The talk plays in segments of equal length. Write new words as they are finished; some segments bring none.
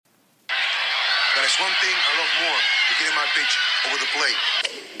But there's one thing I love more than getting my pitch over the plate.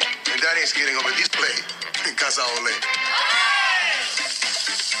 And that is getting over this plate in Casa Ole.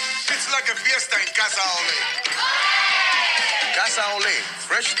 It's like a fiesta in Casa Ole. Casa Ole,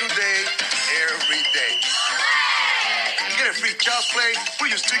 fresh today, every day. You get a free child's play,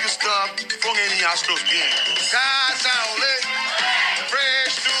 put your sticker stuff from any Astros game. Casa Ole,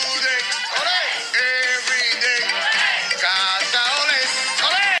 fresh today, ole, every day. Casa Ole,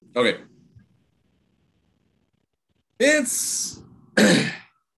 ole. Okay. It's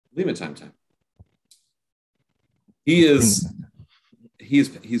Lima time. He's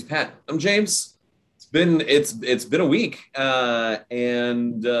Pat. I'm James. It's been a week,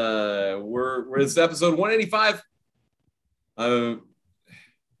 and we're it's episode 185.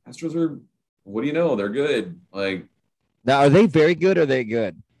 Astros are, what do you know? They're good. Like, now, are they very good or are they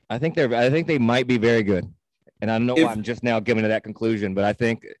good? I think they might be very good. And I don't know why I'm just now giving to that conclusion, but I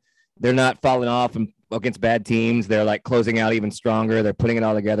think they're not falling off against bad teams. They're like closing out even stronger. They're putting it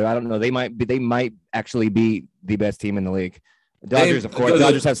all together. I don't know. They might actually be the best team in the league. Dodgers, of course.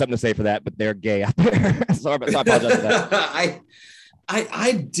 Dodgers have something to say for that, but they're gay out there. So I apologize for that.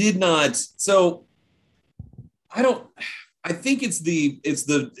 I did not. So I think it's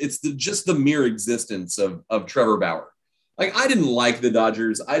just the mere existence of Trevor Bauer. Like, I didn't like the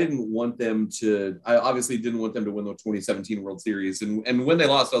Dodgers. I obviously didn't want them to win the 2017 World Series. And when they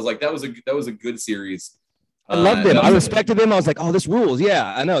lost, I was like, that was a good series. I loved them. I respected them. I was like, oh, this rules.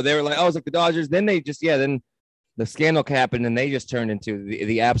 Yeah, I know. They were like, I was like the Dodgers. Then then the scandal happened and they just turned into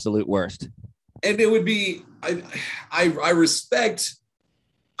the absolute worst. And it would be, I respect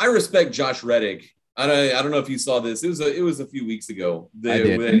Josh Reddick. I don't know if you saw this. It was a few weeks ago. I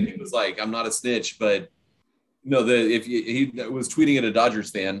did. He was like, I'm not a snitch, but no, he was tweeting at a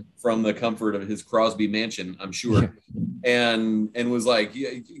Dodgers fan from the comfort of his Crosby mansion, I'm sure, and was like,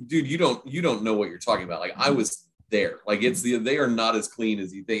 yeah, dude, you don't know what you're talking about. Like, I was there. Like, they are not as clean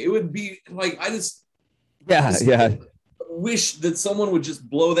as you think. It would be like, I wish that someone would just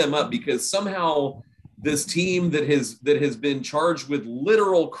blow them up, because somehow this team that has been charged with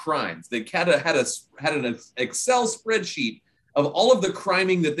literal crimes, they had an Excel spreadsheet of all of the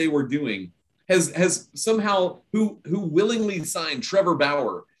criming that they were doing, has somehow who willingly signed Trevor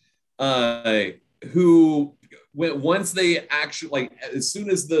Bauer, who once they actually, like, as soon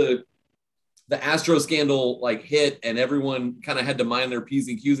as the Astro scandal like hit and everyone kind of had to mind their P's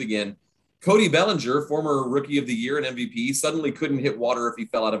and Q's again, Cody Bellinger, former Rookie of the Year and MVP, suddenly couldn't hit water if he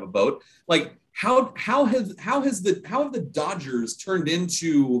fell out of a boat. Like, how have the Dodgers turned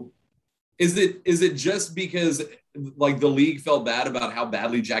into? Is it just because like the league felt bad about how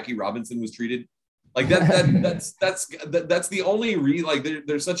badly Jackie Robinson was treated? Like that's the only like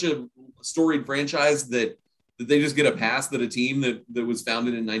they're such a storied franchise that they just get a pass that a team that was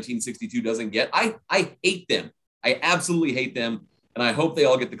founded in 1962 doesn't get. I hate them. I absolutely hate them, and I hope they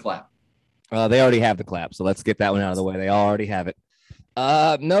all get the clap. They already have the clap, so let's get that one out of the way. They already have it.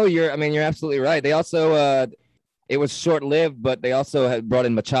 No, you're absolutely right. They also, it was short-lived, but they also had brought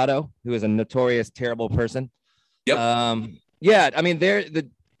in Machado, who is a notorious terrible person. Yep. Yeah, I mean,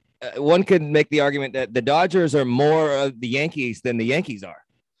 one could make the argument that the Dodgers are more of the Yankees than the Yankees are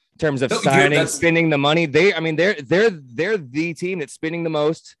in terms of signing, spending the money. They're the team that's spending the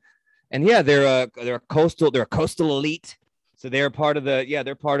most, and yeah, they're a coastal elite. So they're part of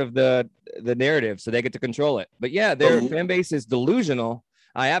the narrative, so they get to control it. But yeah, their fan base is delusional.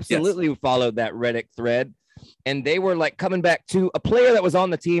 I absolutely followed that Reddit thread, and they were like coming back to a player that was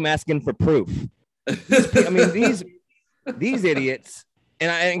on the team asking for proof. I mean, these idiots.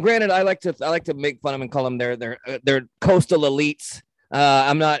 And granted, I like to make fun of them and call them they're coastal elites.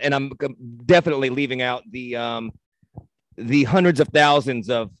 I'm definitely leaving out the hundreds of thousands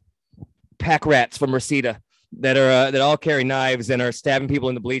of pack rats from Reseda that all carry knives and are stabbing people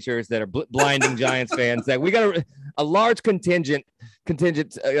in the bleachers, that are blinding Giants fans. That we got a large contingency of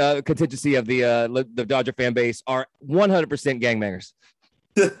the Dodger fan base are 100% gangbangers.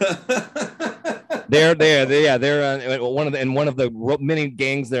 They're one of the many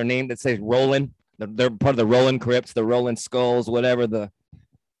gangs that are named that says Roland. They're part of the Roland Crips, the Roland Skulls, whatever, the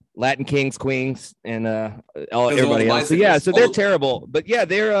Latin Kings, Queens, and everybody else. So yeah, so they're terrible. But yeah,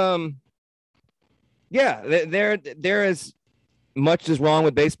 they're as much as wrong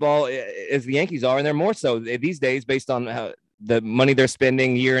with baseball as the Yankees are, and they're more so these days based on how the money they're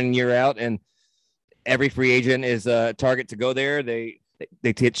spending year in, year out, and every free agent is a target to go there. They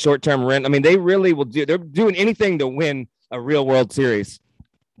get short-term rent. I mean, they really will they're doing anything to win a real World Series.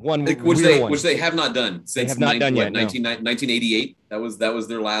 Which they have not done since 1988. That was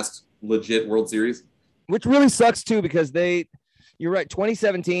their last legit World Series. Which really sucks too, because they, You're right.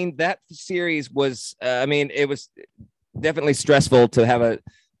 2017, that series was, it was definitely stressful to have a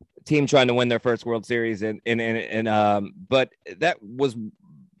team trying to win their first World Series. But that was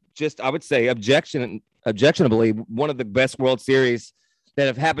just, I would say, objectionably one of the best World Series that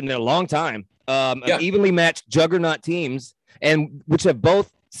have happened in a long time. Of evenly matched juggernaut teams, and which have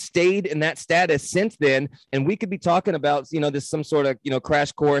both stayed in that status since then. And we could be talking about, this some sort of,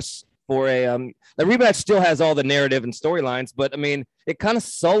 crash course for the rematch still has all the narrative and storylines, but I mean, it kind of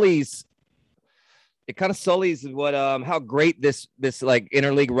sullies what how great this like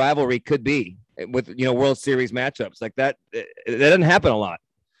interleague rivalry could be with World Series matchups like that. That doesn't happen a lot.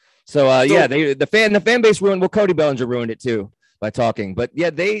 So the fan base ruined. Well, Cody Bellinger ruined it too by talking, but yeah,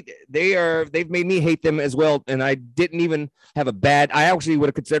 they've made me hate them as well. And I didn't even have I actually would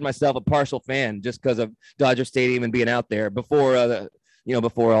have considered myself a partial fan just because of Dodger Stadium and being out there before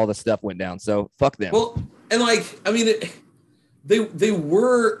before all the stuff went down. So fuck them. Well, and they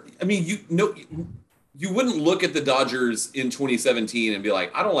were. I mean, you wouldn't look at the Dodgers in 2017 and be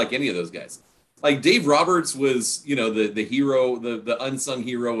like, I don't like any of those guys. Like Dave Roberts was, the hero, the unsung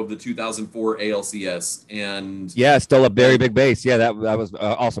hero of the 2004 ALCS, and still a very big base. Yeah, that was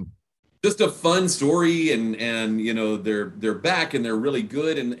awesome. Just a fun story, and they're back and they're really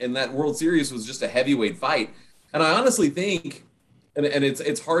good, and that World Series was just a heavyweight fight. And I honestly think, and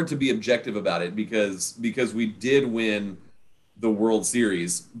it's hard to be objective about it because we did win the World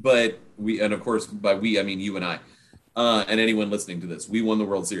Series, but and of course by we I mean you and I. And anyone listening to this, we won the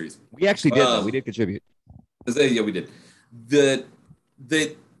World Series. We actually did. We did contribute. Yeah, we did.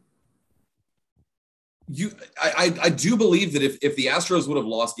 I do believe that if the Astros would have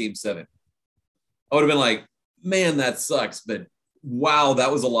lost Game 7, I would have been like, man, that sucks. But wow,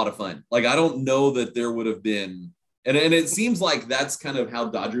 that was a lot of fun. Like, I don't know that there would have been, and it seems like that's kind of how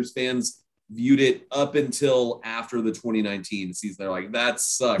Dodgers fans viewed it up until after the 2019 season. They're like, that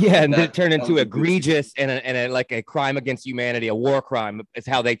sucks. Yeah, and it turned into egregious and a crime against humanity, a war crime is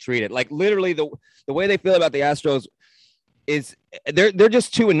how they treat it. Like literally the way they feel about the Astros is they're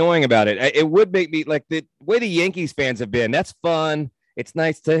just too annoying about it. It would make me like the way the Yankees fans have been. That's fun. It's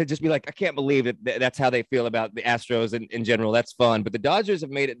nice to just be like, I can't believe that that's how they feel about the Astros in general. That's fun. But the Dodgers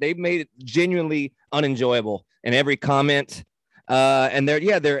they've made it genuinely unenjoyable in every comment. And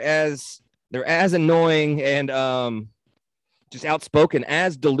they're as annoying and just outspoken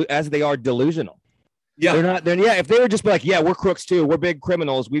as they are delusional. Yeah, they're not. If they were just like, yeah, we're crooks too. We're big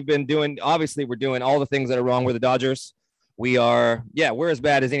criminals. We're doing all the things that are wrong with the Dodgers. We're as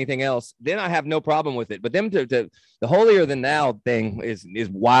bad as anything else. Then I have no problem with it. But them to the holier than thou thing is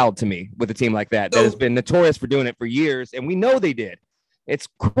wild to me with a team like that has been notorious for doing it for years, and we know they did. It's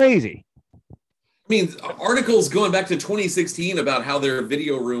crazy. I mean, articles going back to 2016 about how their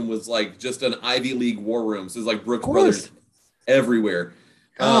video room was like just an Ivy League war room. So it's like Brooks Brothers everywhere.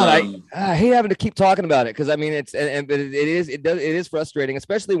 God, I hate having to keep talking about it because I mean it is frustrating,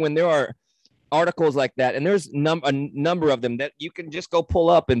 especially when there are articles like that, and there's a number of them that you can just go pull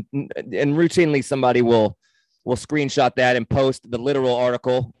up and routinely somebody will screenshot that and post the literal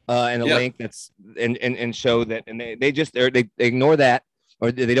article and the link that's and show that, and they ignore that or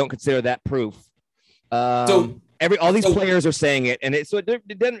they don't consider that proof. All these players are saying it, and it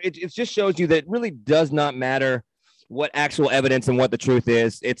just shows you that it really does not matter what actual evidence and what the truth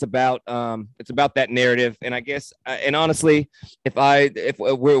is. It's about that narrative. And I guess, and honestly, if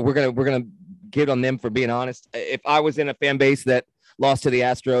we're gonna get on them for being honest, if I was in a fan base that lost to the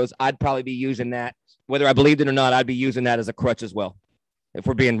Astros, I'd probably be using that, whether I believed it or not. I'd be using that as a crutch as well. If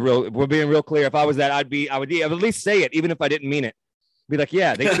we're being real clear, if I was that, I would at least say it, even if I didn't mean it. Be like,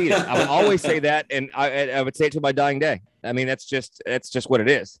 yeah, they cheated. I would always say that, and I would say it to my dying day. I mean, that's just what it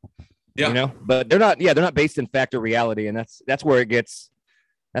is. Yeah. But they're not based in fact or reality, and that's where it gets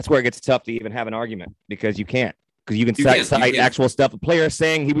tough to even have an argument because you can't. Because you can cite actual stuff. A player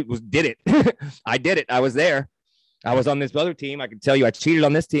saying he did it. I did it. I was there. I was on this other team. I can tell you I cheated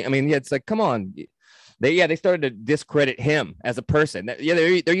on this team. I mean, it's like, come on. They started to discredit him as a person.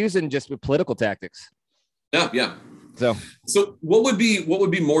 They're using just political tactics. Yeah. So what would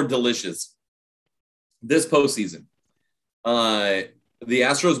be more delicious this postseason? The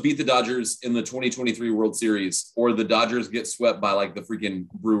Astros beat the Dodgers in the 2023 World Series, or the Dodgers get swept by like the freaking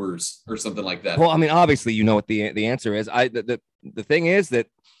Brewers or something like that. Well, I mean, obviously, you know what the answer is. The thing is that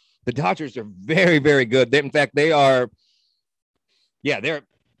the Dodgers are very, very good. In fact, they're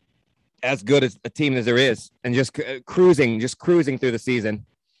as good as a team as there is, and just cruising through the season.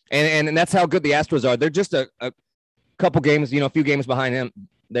 And that's how good the Astros are. They're just a couple games, a few games behind them.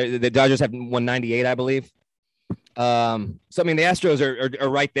 The Dodgers have won 98, I believe. So I mean, the Astros are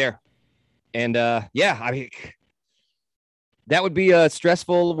right there, and I mean, That would be a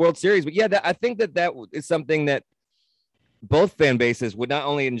stressful World Series. But yeah, I think that is something that both fan bases would not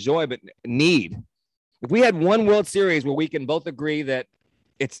only enjoy, but need. If we had one World Series where we can both agree that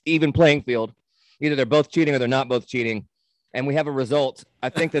it's even playing field, either they're both cheating or they're not both cheating, and we have a result, I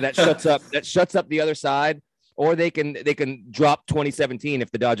think that shuts up the other side, or they can drop 2017 if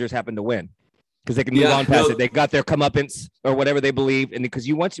the Dodgers happen to win, because they can move on past it. They got their comeuppance or whatever they believe, and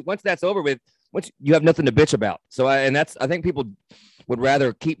because once that's over with, you have nothing to bitch about. So I think people would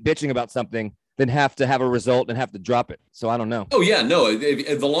rather keep bitching about something than have to have a result and have to drop it. So I don't know. Oh yeah, no.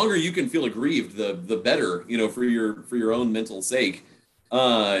 If the longer you can feel aggrieved, the better. For your own mental sake.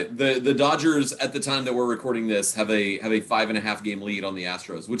 The Dodgers at the time that we're recording this have a 5.5 game lead on the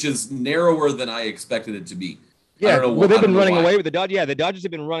Astros, which is narrower than I expected it to be. Yeah, they've been running away with the Dodgers. Yeah, the Dodgers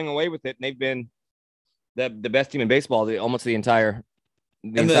have been running away with it, and they've been the best team in baseball almost the entire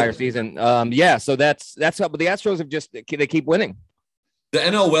season. So that's how. But the Astros they keep winning. The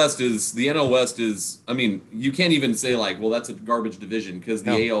NL West is. I mean, you can't even say like, well, that's a garbage division, because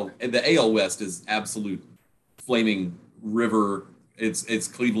the AL West is absolute flaming river. It's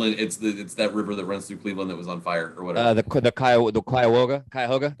Cleveland. It's that river that runs through Cleveland that was on fire or whatever. The Cuyahoga. The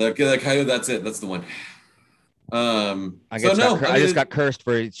Cuyahoga. That's it. That's the one. I just got cursed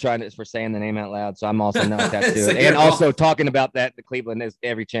for saying the name out loud, so I'm also not attached to it. And also talking about that, the Cleveland is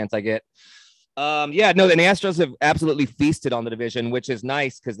every chance I get. And the Astros have absolutely feasted on the division, which is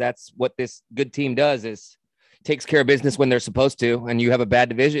nice, because that's what this good team does, is takes care of business when they're supposed to. And you have a bad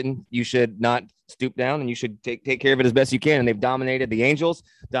division, you should not stoop down, and you should take care of it as best you can. And they've dominated the Angels,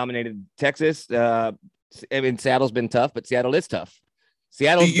 dominated Texas. Seattle's been tough, but Seattle is tough.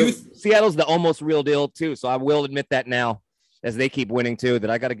 Seattle's the almost real deal too. So I will admit that now, as they keep winning too, that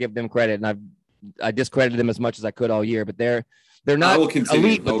I got to give them credit. And I discredited them as much as I could all year, but they're not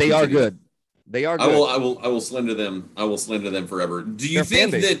elite, but they are good. They are good. I will slander them. I will slander them forever. Do you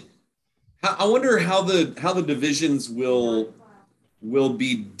think that? I wonder how the divisions will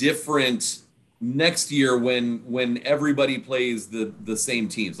be different next year when everybody plays the same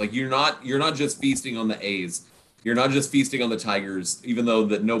teams. Like you're not just feasting on the A's. You're not just feasting on the Tigers, even though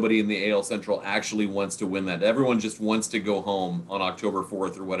that nobody in the AL Central actually wants to win that. Everyone just wants to go home on October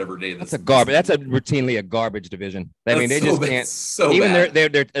 4th or whatever day. That's routinely a garbage division. I mean, they just can't. So even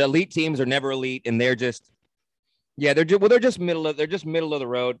their elite teams are never elite, and they're just they're just middle of the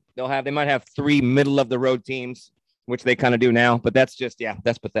road. They might have 3 middle of the road teams, which they kind of do now, but that's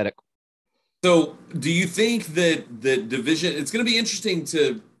pathetic. So, do you think that the division? It's going to be interesting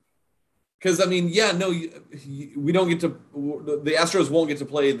to. Because, I mean, we don't get to – the Astros won't get to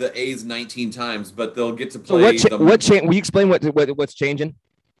play the A's 19 times, but they'll get to play will you explain what's changing?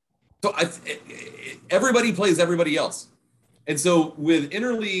 So, everybody plays everybody else. And so, with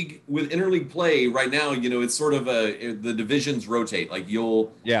interleague play right now, it's sort of the divisions rotate. Like,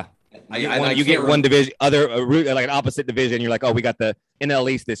 you'll – Yeah. You get one division, like an opposite division. You're like, oh, we got the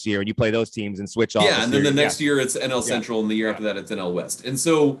NL East this year, and you play those teams and switch off. Yeah, and then the next year it's NL Central, and the year after that it's NL West. And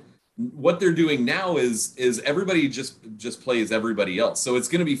so – what they're doing now is everybody just plays everybody else. So it's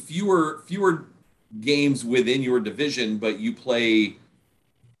going to be fewer games within your division, but you play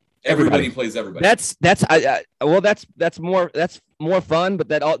everybody plays everybody. That's more fun, but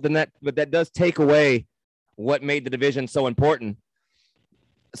that does take away what made the division so important.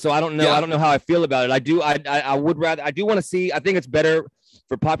 So I don't know. Yeah. I don't know how I feel about it. I do want to see. I think it's better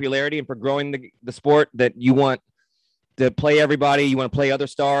for popularity and for growing the sport that you want to play everybody. You want to play other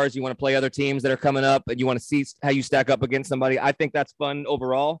stars. You want to play other teams that are coming up, and you want to see how you stack up against somebody. I think that's fun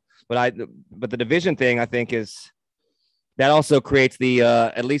overall. But the division thing, I think, that also creates the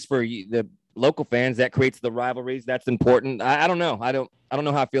at least for the local fans, that creates the rivalries. That's important. I don't know. I don't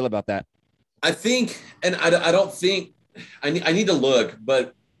know how I feel about that. I think, and I don't think I need to look,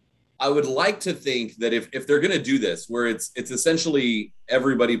 but I would like to think that if they're going to do this, where it's essentially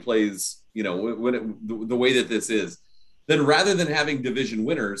everybody plays, the way that this is, then rather than having division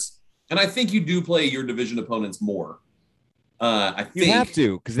winners, and I think you do play your division opponents more. I think you have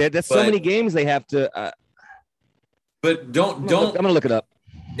to, because that's so many games they have to. But don't. I'm gonna look it up.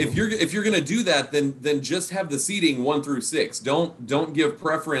 If you're gonna do that, then just have the seeding 1 through 6. Don't give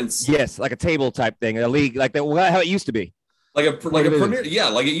preference. Yes, like a table type thing, a league like that. How it used to be. Like a premier,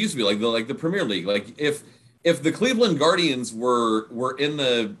 like it used to be, like the Premier League. Like if the Cleveland Guardians were in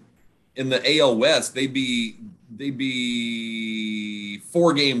the AL West, they'd be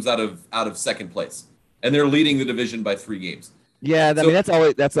 4 games out of second place, and they're leading the division by 3 games. Yeah, I mean that's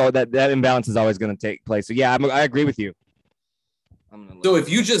all that imbalance is always going to take place. So yeah, I agree with you. So if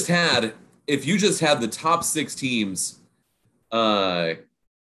you just had the top 6 teams,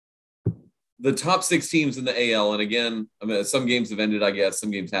 the top 6 teams in the AL, and again, I mean, some games have ended, I guess,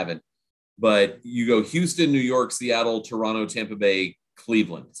 some games haven't. But you go Houston, New York, Seattle, Toronto, Tampa Bay,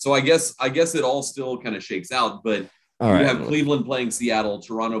 Cleveland. So I guess it all still kind of shakes out, but you have Cleveland playing Seattle,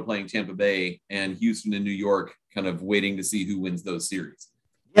 Toronto playing Tampa Bay, and Houston and New York kind of waiting to see who wins those series.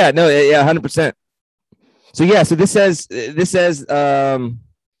 Yeah, no, yeah, 100%. So yeah, so this says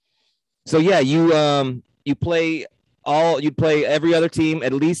so yeah, you play every other team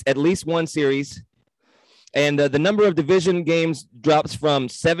at least one series. And the number of division games drops from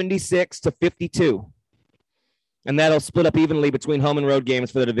 76 to 52. And that'll split up evenly between home and road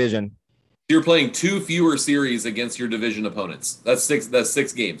games for the division. You're playing 2 fewer series against your division opponents. That's 6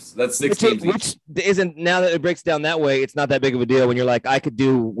 games. That's 6 games each. Which isn't, now that it breaks down that way, it's not that big of a deal when you're like, I could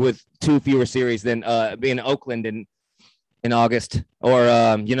do with 2 fewer series than being in Oakland in August or,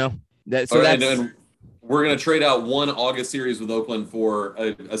 you know. And we're going to trade out 1 August series with Oakland for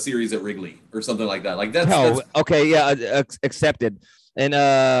a series at Wrigley or something like that. Like that's okay. Yeah. Accepted. And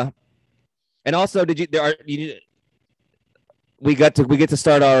also we get to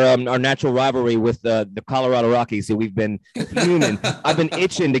start our natural rivalry with the Colorado Rockies. So we've been fuming. I've been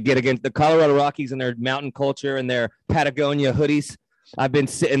itching to get against the Colorado Rockies and their mountain culture and their Patagonia hoodies. I've been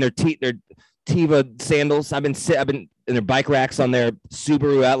sitting their Teva sandals. I've been in their bike racks on their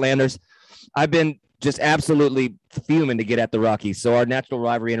Subaru Outlanders. I've been just absolutely fuming to get at the Rockies. So our natural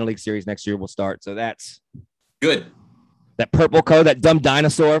rivalry interleague series next year will start. So that's good. That purple color, that dumb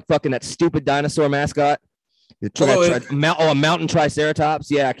dinosaur, that stupid dinosaur mascot. A mountain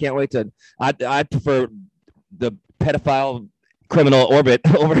triceratops. Yeah, I can't wait to. I prefer the pedophile criminal Orbit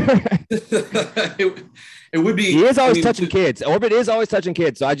over. It would be. He is always touching kids. Orbit is always touching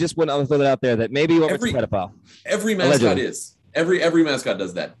kids. So I just want to throw that out there that maybe Orbit's a pedophile. Every mascot allegedly is. Every mascot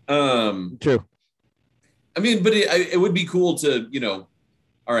does that. True. I mean, but it would be cool to,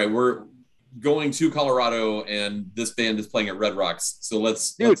 all right, we're going to Colorado and this band is playing at Red Rocks. So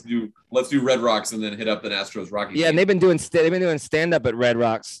let's do Red Rocks and then hit up the Astros Rockies. Yeah, and they've been doing stand up at Red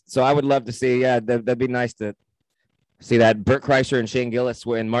Rocks. So I would love to see. Yeah, that'd be nice to see that. Bert Kreischer and Shane Gillis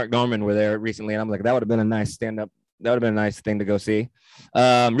and Mark Norman were there recently, and I'm like, that would have been a nice stand up. That would have been a nice thing to go see.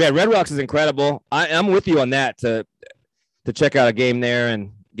 Yeah, Red Rocks is incredible. I'm with you on that to check out a game there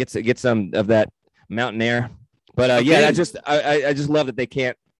and get some of that mountain air. But okay. Yeah, I just love that they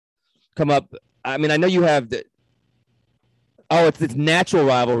can't come up. I mean, I know you have it's natural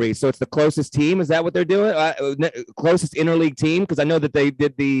rivalry, so it's the closest team. Is that what they're doing? Closest interleague team? Because I know that they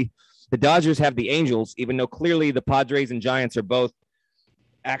did the Dodgers have the Angels, even though clearly the Padres and Giants are both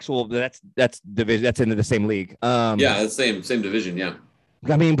actual. That's division. That's into the same league. Yeah, the same division. Yeah.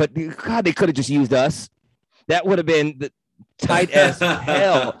 I mean, but God, they could have just used us. That would have been tight as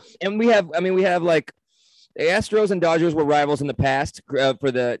hell. And we have like. The Astros and Dodgers were rivals in the past for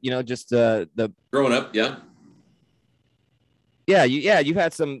the, the growing up. Yeah. You've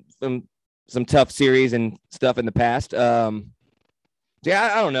had some tough series and stuff in the past. I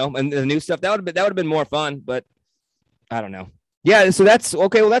don't know. And the new stuff that would have been more fun, but I don't know. Yeah. So that's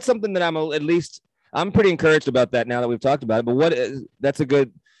okay. Well, that's something that I'm pretty encouraged about that now that we've talked about it, but that's a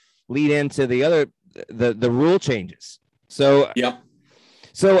good lead into the rule changes. So, yeah.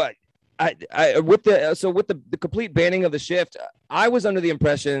 So, with the complete banning of the shift, I was under the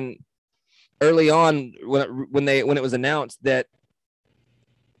impression early on when it was announced that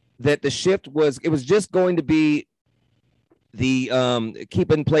the shift was just going to be the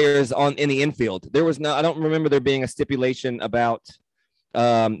keeping players in the infield. There was I don't remember there being a stipulation about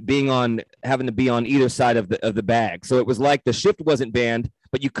having to be on either side of the bag. So it was like the shift wasn't banned,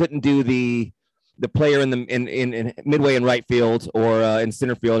 but you couldn't do the player in midway in right field or in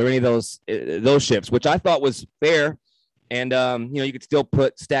center field or any of those shifts, which I thought was fair. And, you could still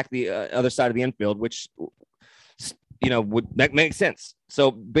stack the other side of the infield, which, would make sense. So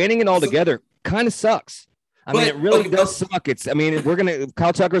banning it all together kind of sucks. I mean, it really does suck.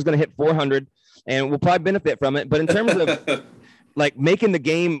 Kyle Tucker is going to hit 400 and we'll probably benefit from it. But in terms of like making the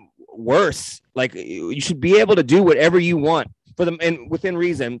game worse, like you should be able to do whatever you want for them and within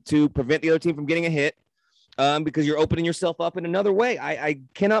reason to prevent the other team from getting a hit, because you're opening yourself up in another way. I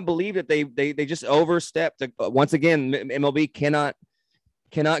cannot believe that they just overstepped. Once again, MLB cannot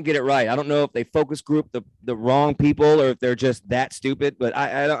get it right. I don't know if they focus group the wrong people or if they're just that stupid, but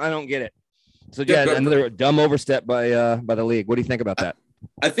I don't get it. So yeah, another dumb overstep by the league. What do you think about that?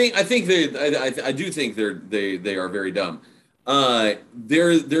 I do think they are very dumb.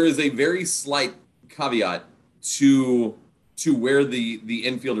 There is a very slight caveat to where the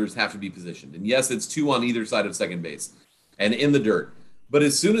infielders have to be positioned. And yes, it's 2 on either side of second base and in the dirt. But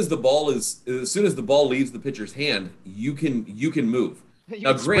as soon as the ball leaves the pitcher's hand, you can move.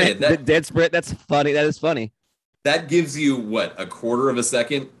 Now, granted, that dead sprint, that's funny. That is funny. That gives you what, a quarter of a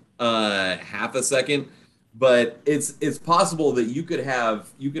second, half a second, but it's possible that you could have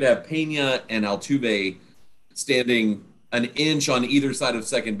Pena and Altuve standing an inch on either side of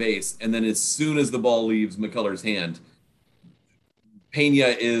second base, and then as soon as the ball leaves McCullers' hand, Pena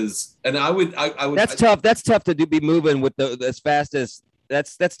is, and I would. That's tough. That's tough to be moving with the as fast as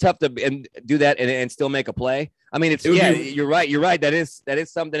that's tough to do that and still make a play. I mean, you're right. You're right. That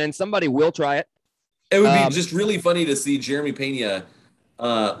is something, and somebody will try it. It would be just really funny to see Jeremy Pena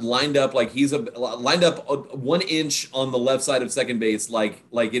lined up like lined up 1 inch on the left side of second base, like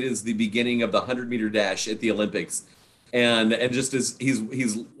it is the beginning of the 100-meter dash at the Olympics. And just as he's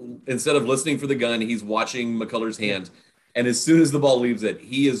instead of listening for the gun, he's watching McCullers' hand, and as soon as the ball leaves it,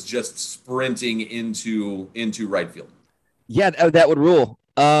 he is just sprinting into right field. Yeah, that would rule.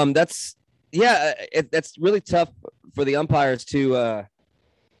 That's really tough for the umpires to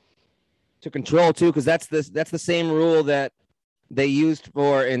control too, because that's the same rule that they used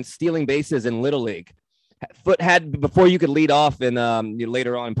for in stealing bases in Little League. Foot had before you could lead off in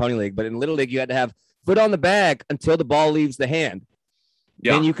later on in Pony League, but in Little League you had to have foot on the bag until the ball leaves the hand.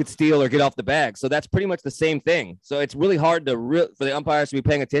 Yeah. Then you could steal or get off the bag. So that's pretty much the same thing. So it's really hard for the umpires to be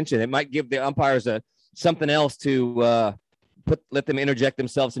paying attention. It might give the umpires something else to let them interject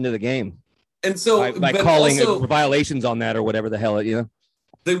themselves into the game. And so by calling violations on that or whatever the hell,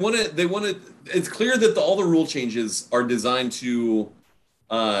 They want to. It's clear that all the rule changes are designed to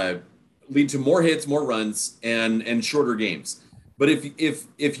lead to more hits, more runs, and shorter games. But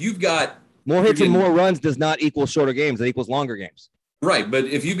if you've got more hits and more runs does not equal shorter games. It equals longer games. Right, but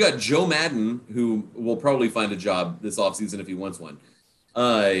if you've got Joe Madden, who will probably find a job this offseason if he wants one,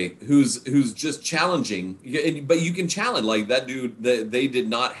 who's just challenging, but you can challenge like that dude. They did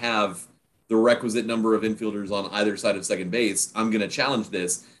not have the requisite number of infielders on either side of second base. I'm going to challenge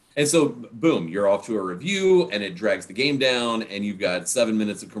this. And so, boom, you're off to a review, and it drags the game down, and you've got 7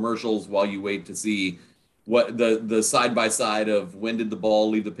 minutes of commercials while you wait to see what the side-by-side of when did the ball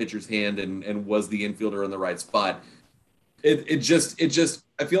leave the pitcher's hand and was the infielder in the right spot. It just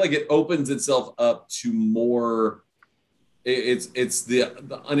I feel like it opens itself up to more. It's the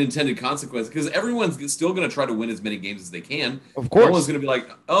unintended consequence, because everyone's still going to try to win as many games as they can. Of course, no one's going to be like,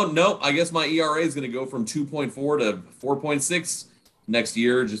 oh no, I guess my ERA is going to go from 2.4 to 4.6 next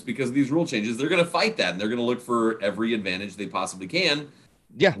year just because of these rule changes. They're going to fight that, and they're going to look for every advantage they possibly can.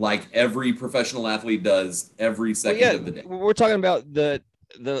 Yeah, like every professional athlete does every second of the day. We're talking about the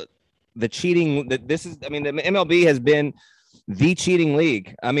cheating. That this is, I mean, the MLB has been the cheating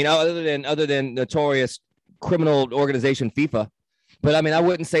league. I mean, other than notorious criminal organization FIFA, but I mean, I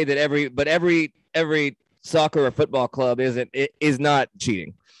wouldn't say that every soccer or football club is not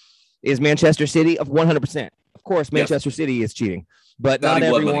cheating. Is Manchester City of 100%? Of course, Manchester City is cheating, but not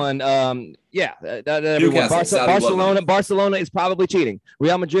everyone. Not everyone. Barcelona is probably cheating.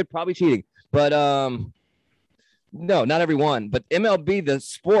 Real Madrid probably cheating, but no, not everyone. But MLB, the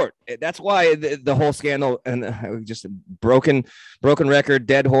sport, that's why the whole scandal and just broken record,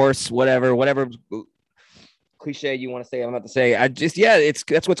 dead horse, whatever cliche you want to say, I'm about to say.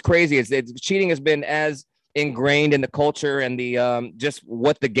 That's what's crazy. It's cheating has been as ingrained in the culture and the just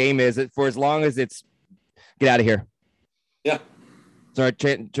what the game is for as long as it's get out of here. Yeah. Sorry,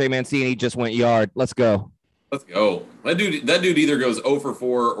 Trey Mancini just went yard. Let's go. Let's go. That dude either goes 0 for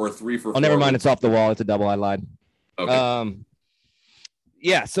 4 or 3 for 4. Oh, never mind. It's off the wall. It's a double. I lied. Okay.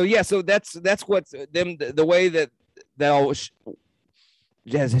 So that's what's them the way that all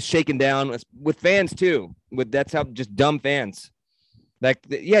has shaken down with fans too. That's how just dumb fans. Like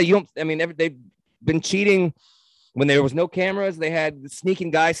you don't. I mean, they've been cheating when there was no cameras. They had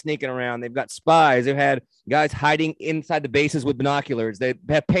sneaking guys sneaking around. They've got spies. They've had guys hiding inside the bases with binoculars. They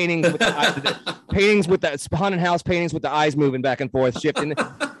have paintings with paintings with the haunted house paintings with the eyes moving back and forth, shifting.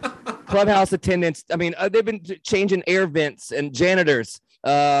 Clubhouse attendants. I mean, they've been changing air vents and janitors.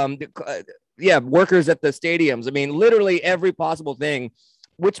 Workers at the stadiums. I mean, literally every possible thing,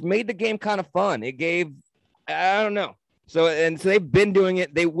 which made the game kind of fun. It gave, I don't know. So they've been doing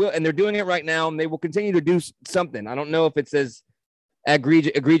it. They will, and they're doing it right now, and they will continue to do something. I don't know if it's as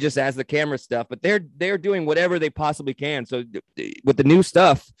egregious as the camera stuff, but they're doing whatever they possibly can. So with the new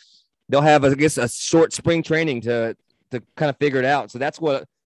stuff, they'll have, I guess, a short spring training to kind of figure it out. So that's what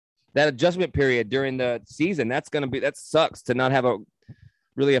that adjustment period during the season. That sucks to not have a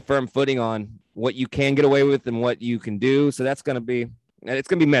firm footing on what you can get away with and what you can do. So it's going to be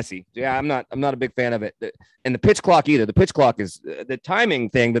messy. Yeah, I'm not a big fan of it. And the pitch clock either. The pitch clock is the timing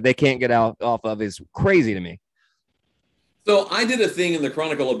thing that they can't get off of is crazy to me. So I did a thing in the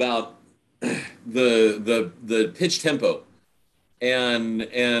Chronicle about the pitch tempo, and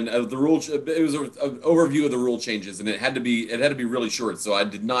the rule. It was an overview of the rule changes, and it had to be really short. So I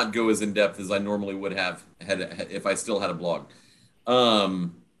did not go as in depth as I normally would have if I still had a blog.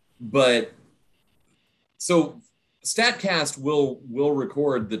 But so Statcast will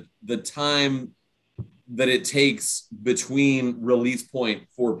record the time that it takes between release point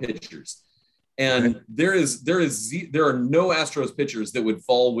for pitchers. And there are no Astros pitchers that would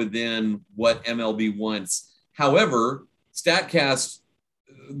fall within what MLB wants. However, Statcast,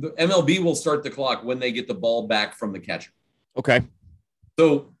 the MLB will start the clock when they get the ball back from the catcher. Okay.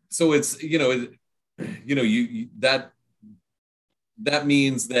 So it's, that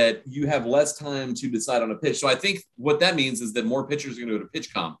means that you have less time to decide on a pitch. So I think what that means is that more pitchers are going to go to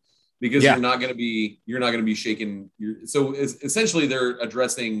pitch comp because you're not going to be shaking. So essentially they're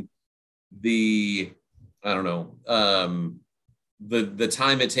addressing the time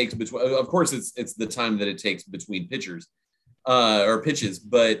it takes between. Of course, it's the time that it takes between pitchers or pitches,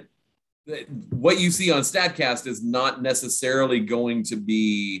 but what you see on Statcast is not necessarily going to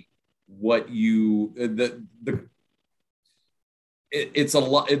be what you it's a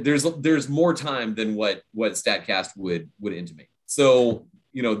lot. There's more time than what Statcast would intimate. So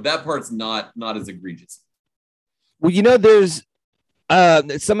that part's not as egregious. Well, there's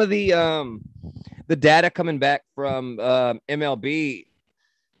some of the data coming back from MLB,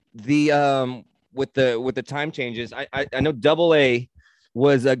 with the time changes. I know AA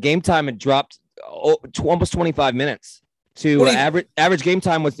was game time had dropped almost 25 minutes to average game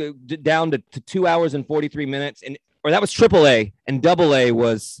time was down to 2 hours and 43 minutes, or that was AAA, and AA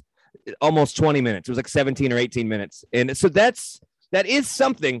was almost 20 minutes. It was like 17 or 18 minutes, and so that is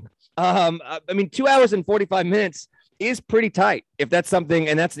something. 2 hours and 45 minutes is pretty tight if that's something,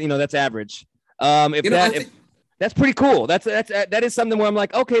 and that's that's average. That's pretty cool. That is something where I'm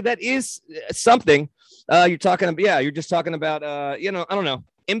like, okay, that is something. You're just talking about I don't know.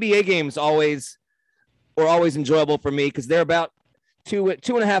 NBA games were always enjoyable for me because they're about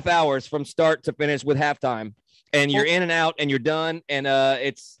 2.5 hours from start to finish with halftime, and you're in and out and you're done, and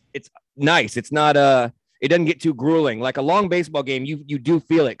it's nice. It's not it doesn't get too grueling. Like a long baseball game, you do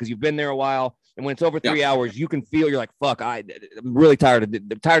feel it because you've been there a while. And when it's over 3 hours, you can feel you're like, fuck, I'm really tired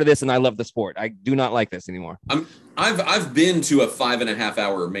of this, and I love the sport. I do not like this anymore. I've been to a 5.5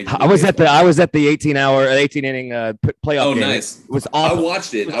 hour major. I was at the 18 inning playoff. Oh, game. Nice. It was awful. I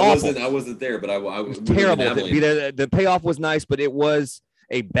watched it. I wasn't there, but I was terrible. The payoff was nice, but it was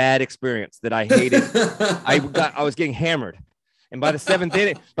a bad experience that I hated. I was getting hammered. And by the seventh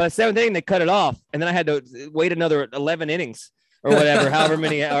inning, they cut it off, and then I had to wait another 11 innings. Or whatever, however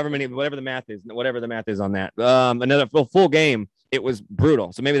many, whatever the math is on that. Another full game, it was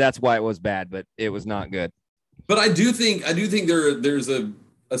brutal. So maybe that's why it was bad, but it was not good. But I do think there's a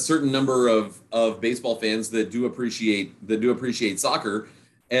certain number of baseball fans that do appreciate soccer,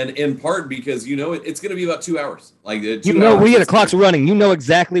 and in part because it's going to be about 2 hours. Like we the clock's running. You know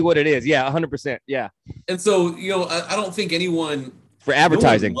exactly what it is. Yeah, 100%. Yeah. And so I don't think anyone for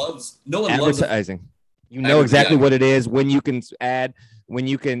advertising. No one loves advertising. You know exactly what it is, when you can add, when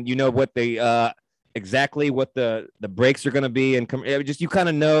you can, what the exactly what the breaks are going to be, and just you kind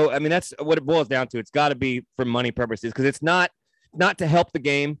of know. I mean, that's what it boils down to. It's got to be for money purposes because it's not to help the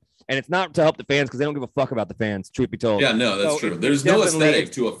game, and it's not to help the fans because they don't give a fuck about the fans. Truth be told. Yeah, no, that's true. There's no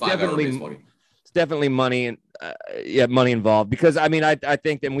aesthetic to a 5-hour baseball game. It's definitely money and money involved because I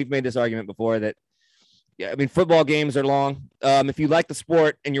think, and we've made this argument before that. Yeah, football games are long. If you like the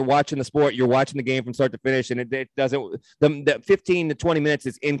sport and you're watching the sport, you're watching the game from start to finish, and it doesn't. The 15 to 20 minutes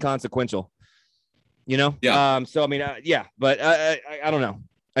is inconsequential. Yeah. But I don't know.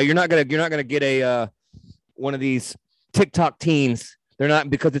 You're not gonna get a one of these TikTok teens. They're not,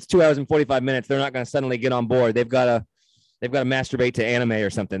 because it's 2 hours and 45 minutes. They're not gonna suddenly get on board. They've got to masturbate to anime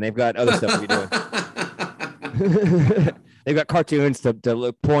or something. They've got other stuff to be doing. They've got cartoons to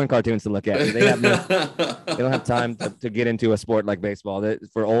look, porn cartoons to look at. They don't have time to get into a sport like baseball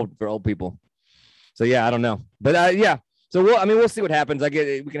for old people. So yeah, I don't know, but So we'll see what happens.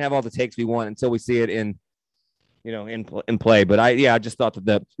 We can have all the takes we want until we see it in play. But I just thought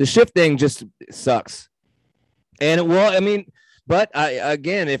that the shift thing just sucks. And but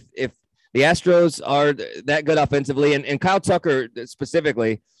again, if the Astros are that good offensively, and Kyle Tucker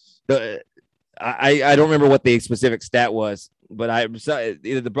specifically, I don't remember what the specific stat was, but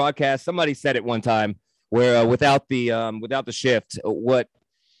either the broadcast, somebody said it one time where without the shift,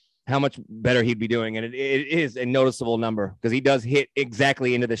 how much better he'd be doing. And it is a noticeable number because he does hit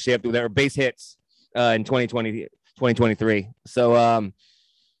exactly into the shift with our base hits in 2023. So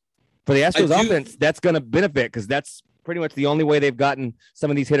for the Astros offense, that's going to benefit because that's pretty much the only way they've gotten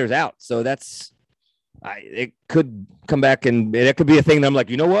some of these hitters out. So that's it could come back and it could be a thing that I'm like,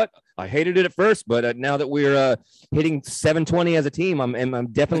 you know what? I hated it at first, but now that we're hitting 720 as a team, I'm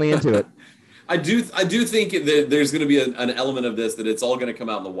definitely into it. I do think that there's going to be an element of this that it's all going to come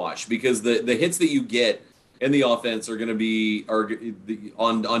out in the wash, because the hits that you get in the offense are going to be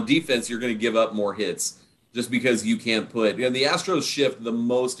on defense. You're going to give up more hits just because you can't put. The Astros shift the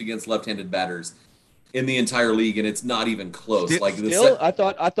most against left-handed batters in the entire league, and it's not even close. I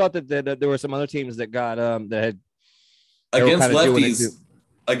thought that there were some other teams that got that had against lefties.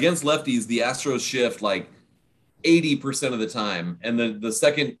 Against lefties, the Astros shift like 80% of the time, and the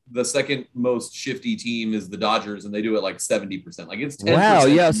second most shifty team is the Dodgers, and they do it like 70%. Like it's 10%. Wow,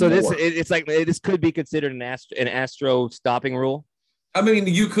 yeah. So it's like this could be considered an Astro stopping rule. I mean,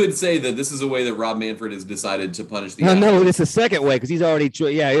 you could say that this is a way that Rob Manfred has decided to punish the. No, it's the second way because he's already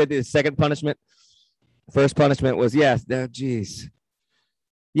he had the second punishment. First punishment was geez.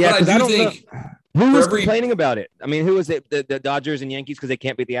 Yeah, because I don't think. Who was complaining about it? I mean, who was it? The Dodgers and Yankees because they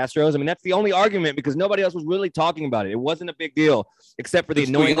can't beat the Astros? I mean, that's the only argument because nobody else was really talking about it. It wasn't a big deal except for the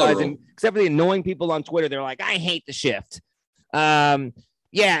annoying guys and except for the annoying people on Twitter. They're like, I hate the shift. And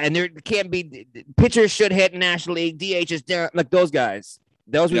there can't be pitchers should hit National League. DH is down, like those guys.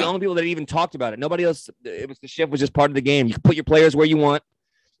 Those were the only people that even talked about it. Nobody else. It was the shift was just part of the game. You can put your players where you want.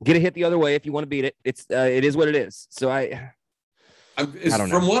 Get a hit the other way if you want to beat it. It is what it is. So I don't know.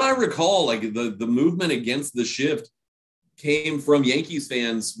 From what I recall, like the movement against the shift came from Yankees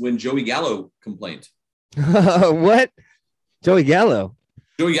fans when Joey Gallo complained. What? Joey Gallo?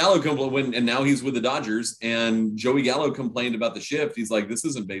 Joey Gallo complained, and now he's with the Dodgers. And Joey Gallo complained about the shift. He's like, "This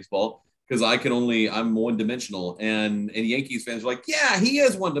isn't baseball because I'm one dimensional." And Yankees fans are like, "Yeah, he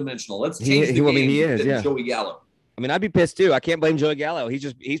is one dimensional. Let's change the game." He is, yeah. Joey Gallo. I mean, I'd be pissed too. I can't blame Joey Gallo.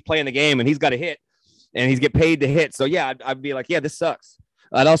 He's playing the game and he's got a hit. And he's get paid to hit. So, yeah, I'd be like, yeah, this sucks.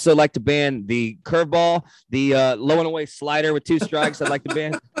 I'd also like to ban the curveball, the low and away slider with 2 strikes. I'd like to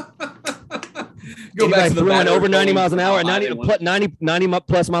ban. Go back to the throwing over 90 miles an hour, 90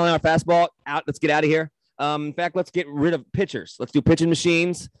 plus mile an hour fastball out. Let's get out of here. In fact, let's get rid of pitchers. Let's do pitching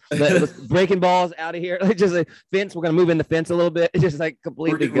machines. Let's breaking balls out of here. Just a fence. We're going to move in the fence a little bit. It's just like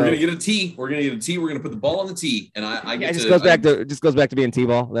completely. We're going to get a tee. We're going to get a tee. We're going to put the ball on the tee. And it just goes back to being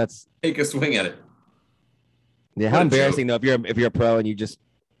T-ball. That's take a swing at it. Yeah, how embarrassing though if you're a pro and you just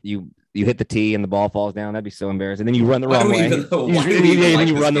you hit the tee and the ball falls down. That'd be so embarrassing. Then you run the wrong way. You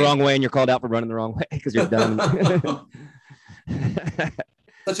run the wrong way and you're called out for running the wrong way because you're dumb.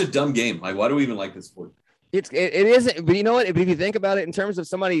 Such a dumb game. Like, why do we even like this sport? It isn't. But you know what? If you think about it in terms of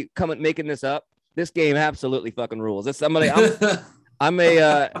somebody making this up, this game absolutely fucking rules. It's somebody. I'm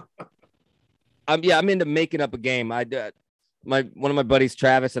into making up a game. One of my buddies,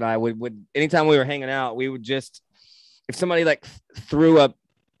 Travis, and I would anytime we were hanging out, we would just if somebody like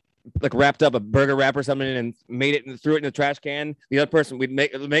wrapped up a burger wrap or something and made it and threw it in the trash can, the other person would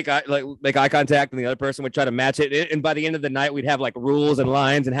make eye contact and the other person would try to match it. And by the end of the night, we'd have like rules and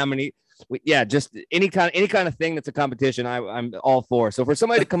lines and how many. Just any kind of thing that's a competition. I'm all for. So for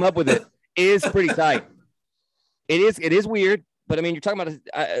somebody to come up with it is pretty tight. It is weird. But I mean, you're talking about.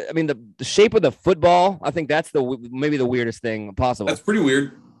 I mean, the shape of the football. I think that's maybe the weirdest thing possible. That's pretty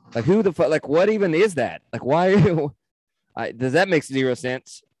weird. Like what even is that? Like why? Does that make zero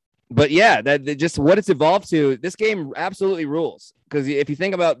sense? But yeah, that just what it's evolved to. This game absolutely rules because if you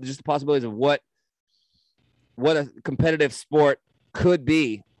think about just the possibilities of what a competitive sport could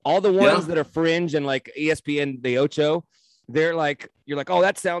be, all the ones that are fringe and like ESPN, the Ocho. They're like, you're like, oh,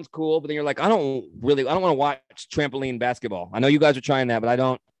 that sounds cool. But then you're like, I don't want to watch trampoline basketball. I know you guys are trying that, but I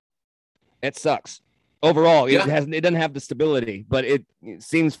don't. It sucks. Overall, it doesn't have the stability, but it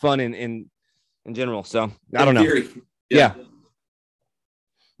seems fun in general. So I don't know. Theory. Yeah.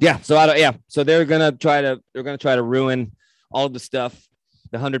 So they're going to try to ruin all of the stuff,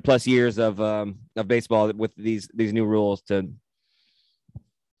 the 100+ years of baseball with these new rules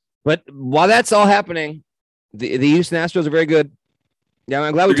but while that's all happening, the Houston Astros are very good. Yeah,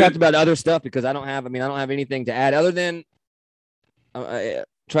 I'm glad we talked about other stuff because I don't have anything to add other than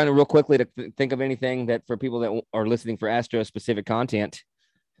trying to real quickly to think of anything that for people that are listening for Astros specific content.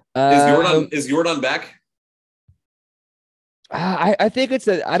 Is Jordan back? I think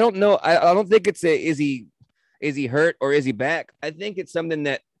I don't know. I don't think it's is he hurt or is he back? I think it's something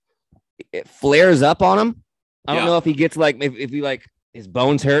that it flares up on him. I don't know if he gets like if he like his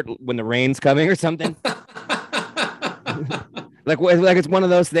bones hurt when the rain's coming or something. like it's one of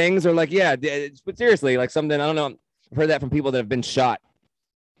those things or like, but seriously, like something, I don't know. I've heard that from people that have been shot.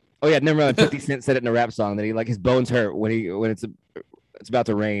 Oh yeah. Never mind. 50 Cent said it in a rap song that he like his bones hurt when it's it's about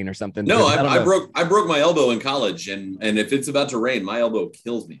to rain or something. No, I broke my elbow in college, and if it's about to rain, my elbow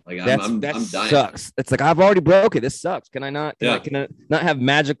kills me. Like I'm dying. Sucks. It's like I've already broke it. This sucks. Can I not? Can I not have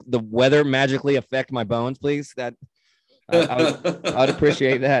the weather magically affect my bones, please? That I would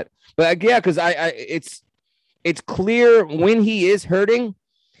appreciate that. But yeah, because it's clear when he is hurting,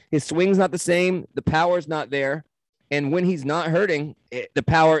 his swing's not the same. The power's not there. And when he's not hurting, the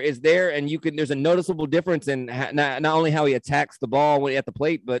power is there, and there's a noticeable difference in not only how he attacks the ball at the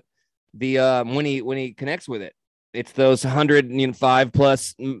plate, but the when he connects with it. It's those 105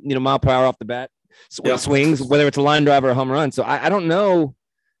 plus mile per hour off the bat swings, whether it's a line drive or a home run. So I don't know.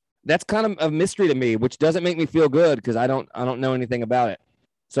 That's kind of a mystery to me, which doesn't make me feel good because I don't know anything about it.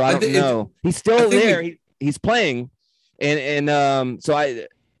 So I don't know. He's still there. He's playing, and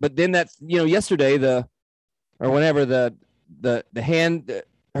But then that's yesterday or whenever the hand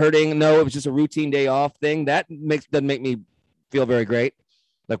hurting. No, it was just a routine day off thing. That doesn't make me feel very great.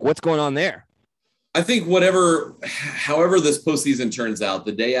 Like, what's going on there? I think however this postseason turns out,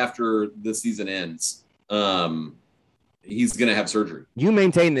 the day after the season ends, he's going to have surgery. You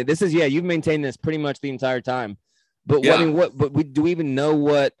maintain that. You've maintained this pretty much the entire time. But do we even know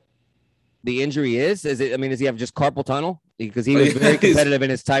what the injury is? Does he have just carpal tunnel? Because he was very competitive in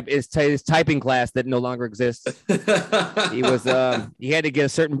his typing class that no longer exists. He had to get a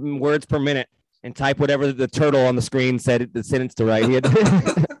certain words per minute and type whatever the turtle on the screen said the sentence to write.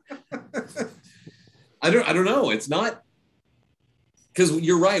 I don't know. It's not, because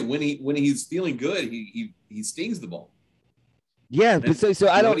you're right. When he's feeling good, he stings the ball. Yeah, but so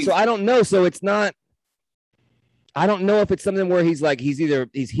I don't know. So it's not. I don't know if it's something where he's either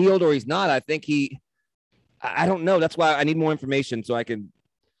he's healed or he's not. I think I don't know. That's why I need more information so I can.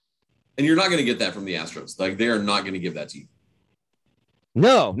 And you're not going to get that from the Astros. Like, they are not going to give that to you.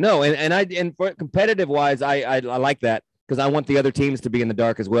 No. And for competitive wise, I like that because I want the other teams to be in the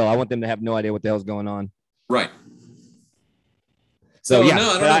dark as well. I want them to have no idea what the hell's going on. Right. So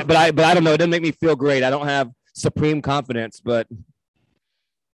yeah, but I don't know. It doesn't make me feel great. I don't have supreme confidence, but.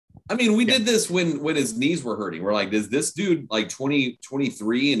 I mean, we did this when his knees were hurting. We're like, is this dude like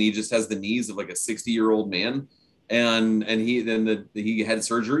 23 and he just has the knees of like a 60-year-old man? And he had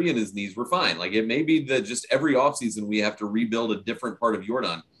surgery and his knees were fine. Like, it may be that just every offseason we have to rebuild a different part of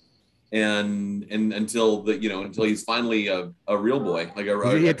Yordan. And until he's finally a real boy, like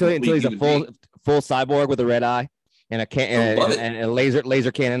until he's a full cyborg with a red eye and a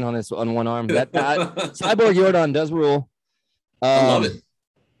laser cannon on one arm. That cyborg Yordan does rule. I love it.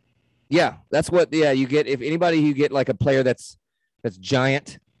 Yeah, that's what. Yeah, you get if anybody you get like a player that's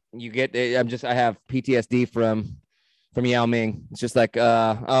giant. You get. I have PTSD from Yao Ming. It's just like,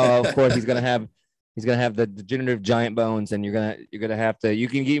 of course he's gonna have the degenerative giant bones, and you're gonna have to.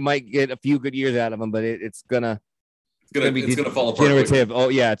 You might get a few good years out of him, but it's gonna fall apart. Degenerative. Oh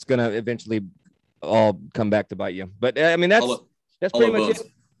yeah, it's gonna eventually all come back to bite you. But I mean that's pretty much it.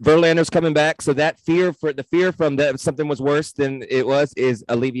 Verlander's coming back, so that fear from that something was worse than it was is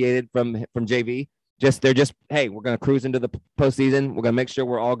alleviated from JV. They're just hey, we're gonna cruise into the postseason. We're gonna make sure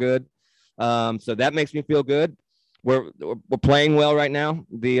we're all good. So that makes me feel good. We're playing well right now.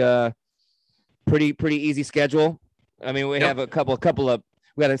 The pretty easy schedule. I mean, we have a couple of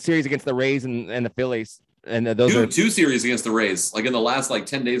we got a series against the Rays and the Phillies, and those are two series against the Rays, like in the last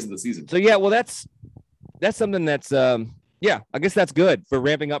 10 days of the season. So yeah, well that's something that's yeah, I guess that's good for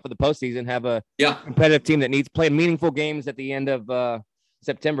ramping up for the postseason. Have a competitive team that needs to play meaningful games at the end of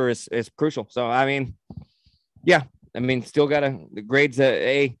September is crucial. So, I mean, still got the grades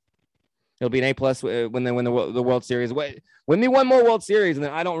A. It'll be an A+ when they win the World Series. When they won more World Series, and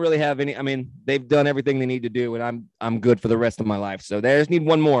then I don't really have any. I mean, they've done everything they need to do, and I'm good for the rest of my life. So they just need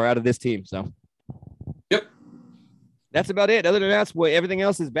one more out of this team. So, yep, that's about it. Other than that, everything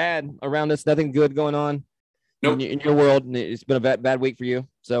else is bad around us. Nothing good going on. Nope. In your world, it's been a bad week for you.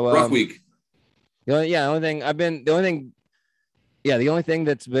 So rough week. The only thing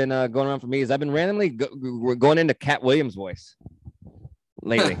that's been going on for me is I've been randomly going into Cat Williams' voice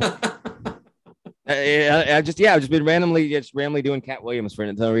lately. I've just been randomly doing Cat Williams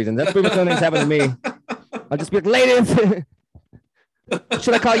for no reason. That's pretty much the only thing that's happened to me. I'll just be like, ladies,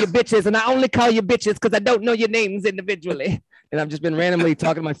 should I call you bitches? And I only call you bitches because I don't know your names individually. And I've just been randomly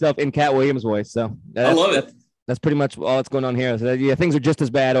talking to myself in Cat Williams' voice. So I love it. That's pretty much all that's going on here. So things are just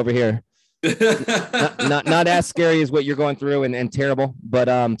as bad over here. not as scary as what you're going through and terrible, but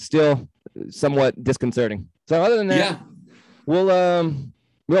still somewhat disconcerting. So other than that, we'll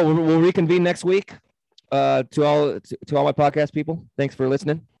reconvene next week. To all my podcast people, thanks for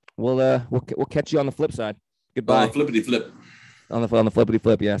listening. We'll catch you on the flip side. Goodbye. On the flippity flip. On the flippity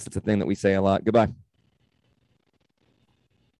flip. Yes, it's a thing that we say a lot. Goodbye.